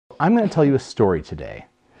I'm going to tell you a story today.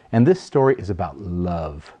 And this story is about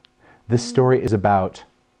love. This story is about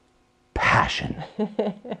passion.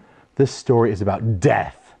 This story is about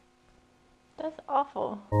death. That's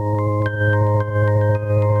awful.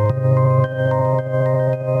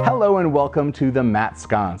 Hello and welcome to the Matt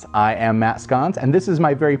Sconce. I am Matt Sconce, and this is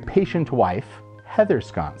my very patient wife, Heather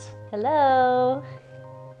Sconce. Hello.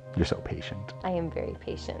 You're so patient. I am very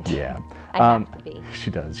patient. Yeah. I have to be.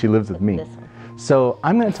 She does. She lives with me. This one. So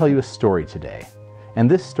I'm going to tell you a story today. And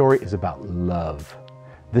this story is about love.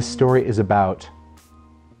 This story is about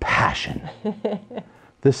passion.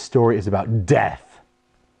 This story is about death.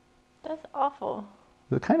 That's awful.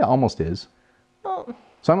 It kind of almost is. Well,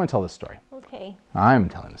 So I'm going to tell this story. okay. I'm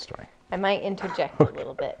telling the story. I might interject a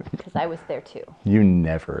little bit because I was there too. You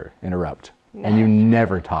never interrupt. And you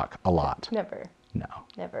never talk a lot. Never. No.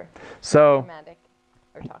 Never. So Dramatic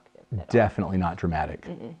or talkative at all. definitely not dramatic.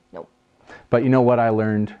 Nope. But you know what I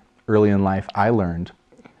learned early in life? I learned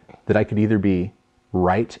that I could either be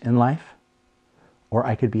right in life or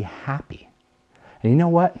I could be happy. And you know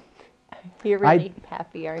what? You're really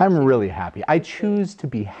happy, aren't I'm you? really happy. I choose to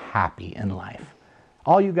be happy in life.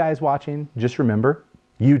 All you guys watching, just remember,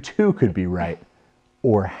 you too could be right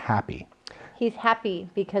or happy. He's happy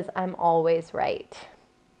because I'm always right.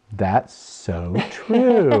 That's so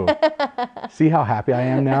true. See how happy I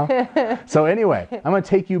am now? So anyway, I'm going to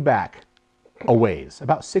take you back a ways,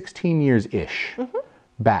 about 16 years-ish,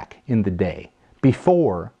 back in the day,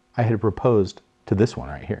 before I had proposed to this one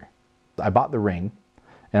right here. I bought the ring,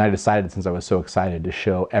 and I decided, since I was so excited, to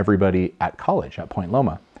show everybody at college at Point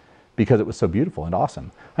Loma, because it was so beautiful and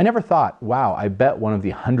awesome. I never thought, wow, I bet one of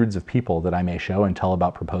the hundreds of people that I may show and tell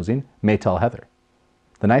about proposing may tell Heather.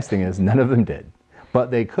 The nice thing is, none of them did. But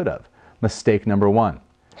they could have. Mistake number one.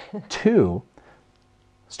 Two,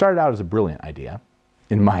 started out as a brilliant idea,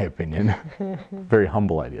 in my opinion. Very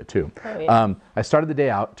humble idea, too. Oh, yeah. I started the day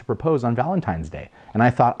out to propose on Valentine's Day. And I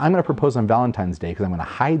thought, I'm going to propose on Valentine's Day because I'm going to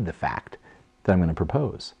hide the fact that I'm going to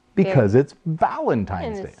propose. Because it's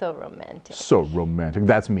Valentine's And Day. it's so romantic. So romantic.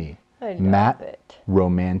 That's me. I love Matt it.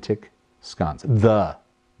 Romantic Sconce. The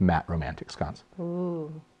Matt Romantic Sconce.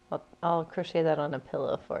 Ooh. I'll crochet that on a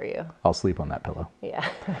pillow for you. I'll sleep on that pillow. Yeah.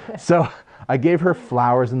 So I gave her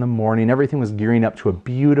flowers in the morning. Everything was gearing up to a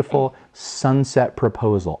beautiful sunset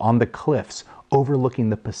proposal on the cliffs overlooking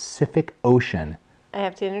the Pacific Ocean. I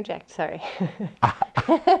have to interject, sorry.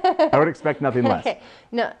 I would expect nothing less. Okay.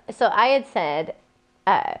 No, so I had said,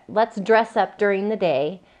 let's dress up during the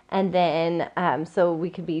day, and then so we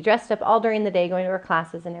could be dressed up all during the day, going to our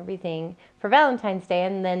classes and everything for Valentine's Day,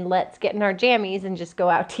 and then let's get in our jammies and just go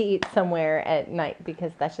out to eat somewhere at night,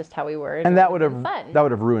 because that's just how we were. And that would have fun.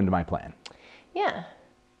 ruined my plan. Yeah.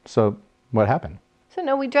 So what happened? So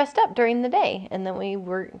no, we dressed up during the day, and then we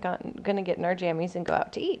were going to get in our jammies and go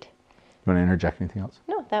out to eat. You want to interject anything else?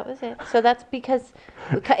 No, that was it. So that's because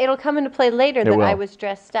it'll come into play later that I was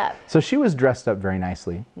dressed up. So she was dressed up very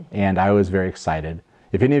nicely, and I was very excited.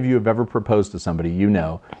 If any of you have ever proposed to somebody, you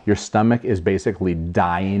know your stomach is basically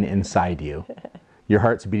dying inside you. Your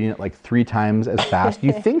heart's beating at like 3 times as fast.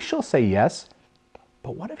 You think she'll say yes,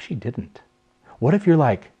 but what if she didn't? What if you're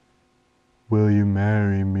like, will you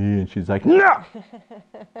marry me? And she's like, no!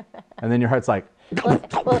 And then your heart's like,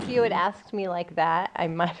 Well, if you had asked me like that, I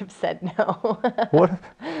might have said no. what?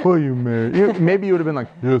 Will you marry? Maybe you would have been like,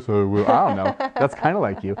 yes, I will. I don't know. That's kind of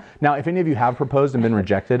like you. Now, if any of you have proposed and been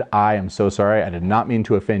rejected, I am so sorry. I did not mean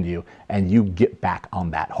to offend you. And you get back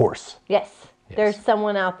on that horse. Yes. There's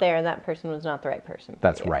someone out there, and that person was not the right person for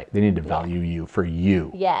That's you. right. They need to value you for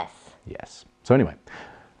you. Yes. Yes. So anyway,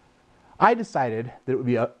 I decided that it would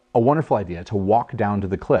be a wonderful idea to walk down to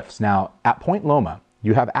the cliffs. Now, at Point Loma,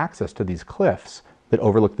 you have access to these cliffs that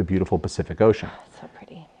overlook the beautiful Pacific Ocean. So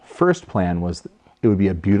pretty. First plan was it would be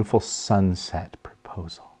a beautiful sunset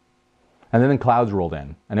proposal. And then the clouds rolled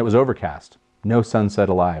in, and it was overcast. No sunset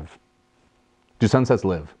alive. Do sunsets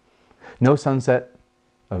live? No sunset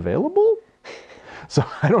available? So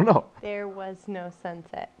I don't know. There was no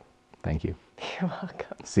sunset. Thank you. You're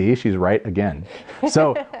welcome. See, she's right again.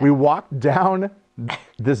 So we walked down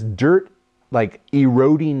this dirt, like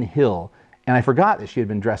eroding hill, and I forgot that she had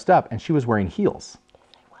been dressed up and she was wearing heels. Yes,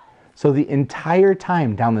 I was. So the entire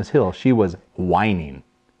time down this hill, she was whining.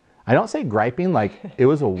 I don't say griping, like it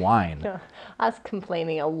was a whine. No, I was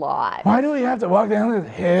complaining a lot. Why do we have to walk down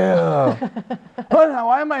this hill?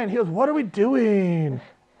 Why am I in heels? What are we doing?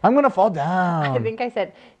 I'm going to fall down. I think I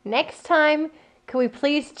said, next time, can we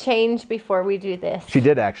please change before we do this? She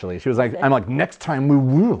did, actually. She was like, I'm like, next time we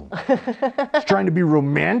will. She's trying to be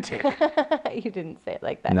romantic. You didn't say it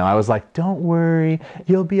like that. No, I was like, don't worry.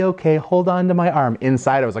 You'll be okay. Hold on to my arm.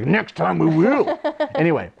 Inside, I was like, next time we will.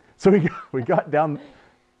 Anyway, So we got down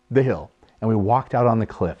the hill and we walked out on the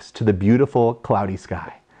cliffs to the beautiful cloudy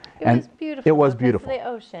sky. It was beautiful. It was Close to beautiful. the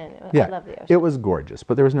ocean. Yeah, I love the ocean. it was gorgeous,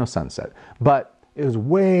 but there was no sunset. But it was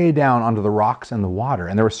way down onto the rocks and the water,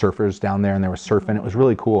 and there were surfers down there, and they were surfing. It was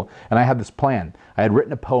really cool. And I had this plan. I had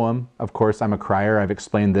written a poem. Of course, I'm a crier. I've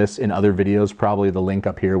explained this in other videos. Probably the link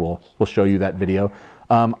up here will show you that video.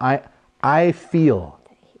 I feel.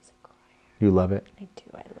 He's a crier. You love it? I do.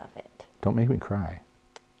 I love it. Don't make me cry.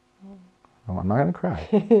 Oh, I'm not going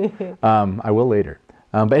to cry. I will later.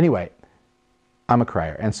 But anyway, I'm a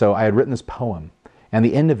crier. And so I had written this poem, and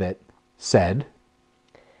the end of it said,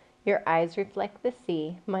 your eyes reflect the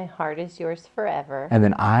sea. My heart is yours forever. and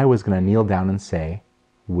then I was going to kneel down and say,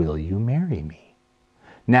 will you marry me?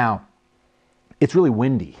 Now, it's really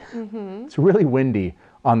windy. It's really windy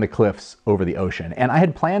on the cliffs over the ocean. And I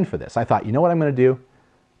had planned for this. I thought, you know what I'm going to do?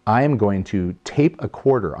 I am going to tape a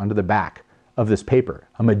quarter onto the back of this paper,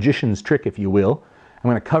 a magician's trick, if you will. I'm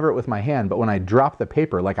going to cover it with my hand, but when I drop the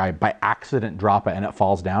paper, like I by accident drop it and it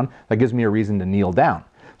falls down, that gives me a reason to kneel down.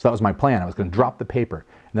 So that was my plan. I was going to drop the paper,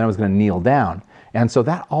 and then I was going to kneel down. And so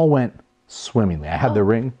that all went swimmingly. I had the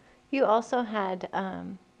ring. You also had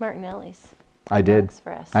Martinelli's. I did. Mugs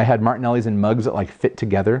for us. I had Martinelli's and mugs that like fit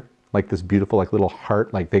together, like this beautiful like little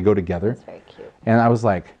heart, like they go together. That's very cute. And I was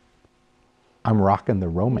like, I'm rocking the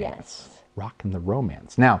romance. Yes. Rocking the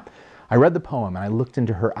romance. Now, I read the poem and I looked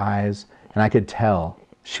into her eyes and I could tell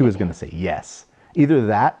she was going to say yes. Either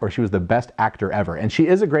that or she was the best actor ever. And she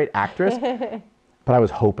is a great actress, but I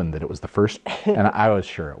was hoping that it was the first, and I was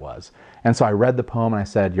sure it was. And so I read the poem and I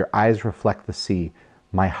said, your eyes reflect the sea.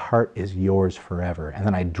 My heart is yours forever. And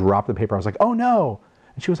then I dropped the paper. I was like, oh no.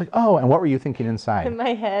 And she was like, oh, and what were you thinking inside? In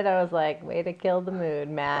my head, I was like, way to kill the mood,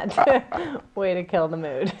 Matt. Way to kill the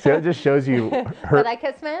mood. So it just shows you her, But I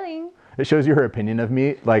kept smiling. it shows you her opinion of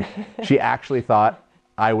me. Like she actually thought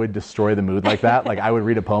I would destroy the mood like that. Like I would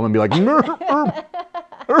read a poem and be like,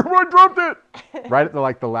 I dropped it right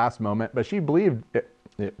at the last moment. But she believed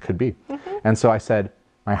it could be. And so I said,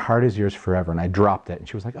 my heart is yours forever. And I dropped it. And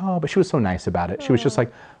she was like, oh, but she was so nice about it. She was just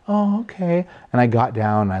like, oh, okay. And I got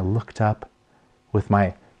down and I looked up with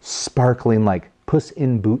my sparkling, like Puss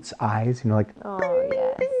in Boots eyes, you know, like, Oh,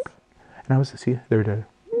 yes. and I was, see, there it is.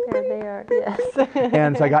 There they are, yes.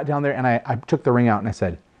 And so I got down there and I took the ring out and I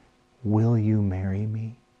said, will you marry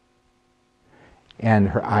me? And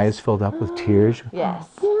her eyes filled up with tears. Yes.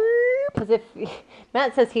 Because if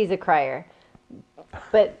Matt says he's a crier,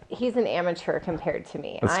 but he's an amateur compared to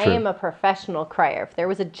me. That's I true. am a professional crier. If there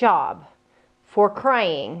was a job for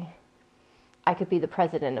crying, I could be the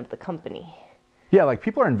president of the company. Yeah, like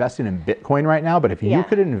people are investing in Bitcoin right now, but if you Yeah.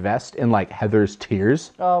 could invest in like Heather's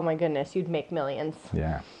tears, Oh my goodness, you'd make millions.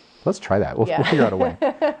 yeah, let's try that. We'll Yeah. figure out a way.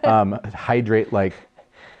 Hydrate like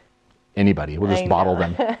anybody. We'll just I bottle know.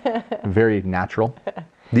 them. Very natural.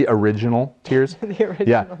 The original tears. The original.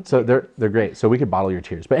 Yeah, so they're great. So we could bottle your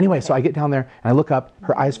tears. But anyway, so I get down there and I look up,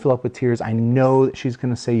 her eyes fill up with tears. I know that she's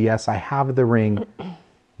going to say yes. I have the ring.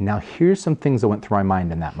 Now here's some things that went through my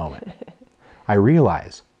mind in that moment. I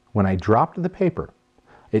realized when I dropped the paper,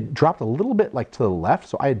 it dropped a little bit like to the left,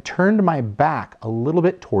 so I had turned my back a little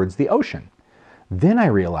bit towards the ocean. Then I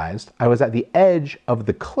realized I was at the edge of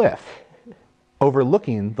the cliff,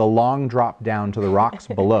 overlooking the long drop down to the rocks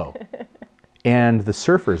below and the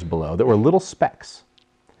surfers below that were little specks.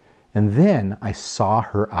 And then I saw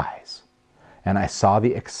her eyes, and I saw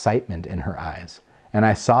the excitement in her eyes, and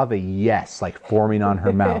I saw the yes like forming on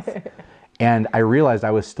her mouth. And I realized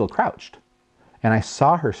I was still crouched, and I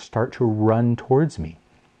saw her start to run towards me.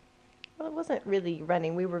 Well, it wasn't really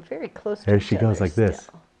running. We were very close to There each she goes other like this.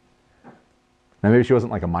 still. Now maybe she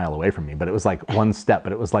wasn't like a mile away from me, but it was like one step,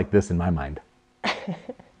 but it was like this in my mind.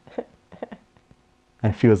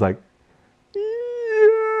 And she was like,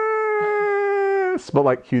 yes, but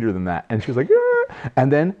like cuter than that. And she was like, yeah.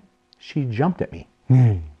 And then she jumped at me.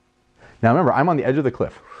 Now remember, I'm on the edge of the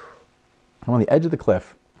cliff. I'm on the edge of the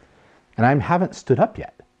cliff, and I haven't stood up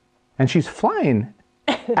yet. And she's flying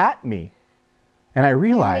at me. And I It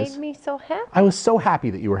realized, made me so happy. I was so happy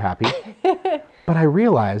that you were happy, but I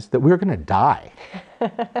realized that we were going to die.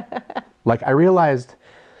 Like, I realized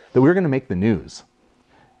that we were going to make the news.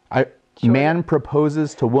 Man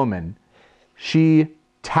proposes to woman. She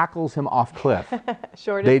tackles him off cliff.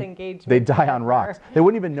 Shortest engagement. They die on ever. rocks. They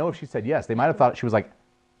wouldn't even know if she said yes. They might have thought she was like,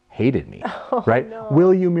 hated me, right? no.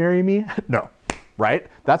 Will you marry me? No, right?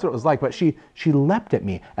 That's what it was like. But she leapt at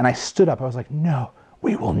me, and I stood up. I was like, no,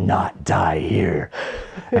 we will not die here.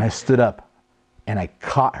 And I stood up, and I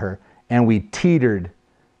caught her, and we teetered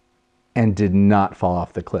and did not fall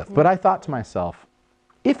off the cliff. But I thought to myself,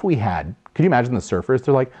 if we had, could you imagine the surfers?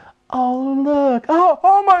 They're like, oh, look.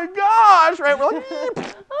 Oh my gosh, right? We're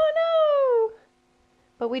like, Oh no!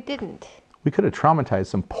 But we didn't. we could have traumatized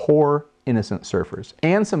some poor, innocent surfers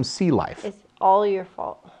and some sea life It's all your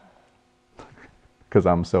fault. because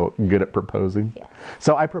I'm so good at proposing. Yeah.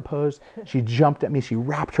 So I proposed. She jumped at me. She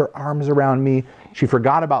wrapped her arms around me. She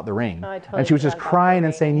forgot about the ring. Oh, I totally and she was just forgot about crying the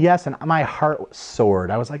and ring. saying yes. And my heart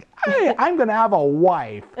soared. I was like, hey, I'm going to have a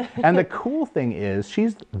wife. And the cool thing is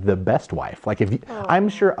she's the best wife. Like if you, I'm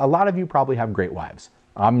sure a lot of you probably have great wives.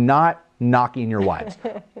 I'm not knocking your wives.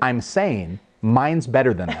 I'm saying mine's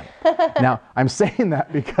better than them. Now, I'm saying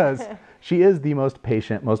that because she is the most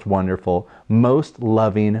patient, most wonderful, most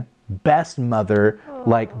loving, best mother,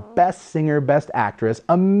 like best singer, best actress,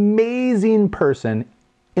 amazing person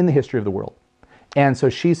in the history of the world. And so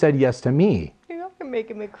she said yes to me. You're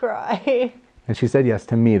making me cry. And she said yes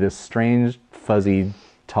to me, this strange, fuzzy,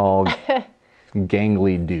 tall,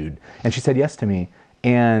 gangly dude. And she said yes to me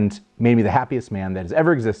and made me the happiest man that has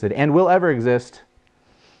ever existed and will ever exist.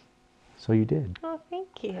 So you did. Oh, thank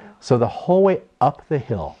you. So the whole way up the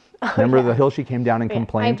hill, remember the hill she came down and I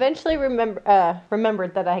complained? eventually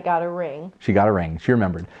remembered that I got a ring. She got a ring. She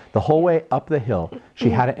remembered. The whole way up the hill, she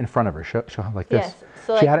had it in front of her. She'll have like this. Yes,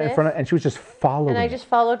 so she like had it in this. front of, and she was just following. And I just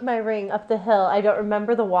followed my ring up the hill. I don't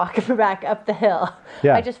remember the walk back up the hill.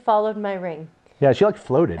 Yeah. I just followed my ring. Yeah, she like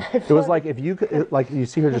floated. It was like if you could, like you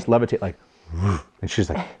see her just levitate, like, and she's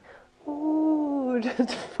like, Ooh,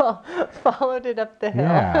 just followed it up the hill.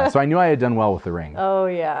 yeah. So I knew I had done well with the ring. Oh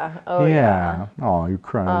yeah. Oh yeah. Yeah. Oh, you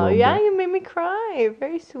crying a Oh little yeah, bit. you made me cry.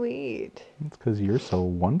 Very sweet. It's because you're so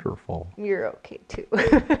wonderful. You're okay too.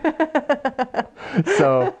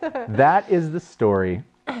 So that is the story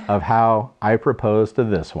of how I proposed to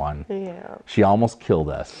this one. Yeah. She almost killed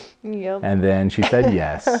us. Yep. And then she said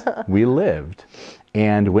yes. We lived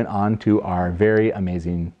and went on to our very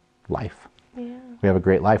amazing life. Yeah. We have a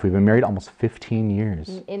great life. We've been married almost 15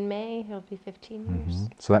 years. In May, it'll be 15 years.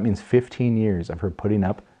 So that means 15 years of her putting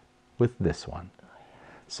up with this one.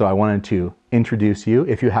 So I wanted to introduce you,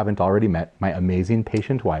 if you haven't already met, my amazing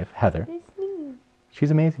patient wife, Heather. It's me.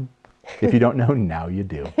 She's amazing. If you don't know, now you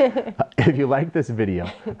do. If you like this video,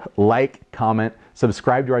 like, comment,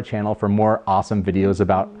 subscribe to our channel for more awesome videos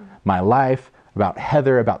about my life, about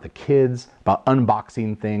Heather, about the kids, about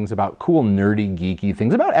unboxing things, about cool, nerdy, geeky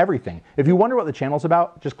things, about everything. If you wonder what the channel's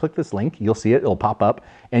about, just click this link. You'll see it. It'll pop up,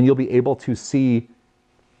 and you'll be able to see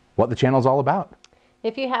what the channel's all about.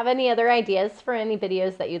 If you have any other ideas for any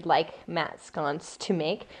videos that you'd like Matt Sconce to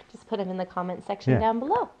make, just put them in the comment section down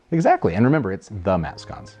below. Exactly. And remember, it's the Matt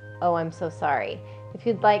Sconce. Oh, I'm so sorry. If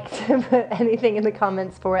you'd like to put anything in the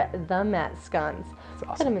comments for the Matt Sconce,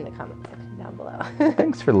 put them in the comment section down below.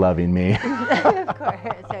 Thanks for loving me. Of course,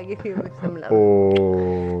 I'll give you some love.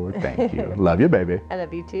 Oh, thank you. Love you, baby. I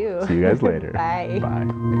love you too. See you guys later. Bye.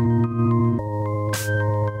 Bye.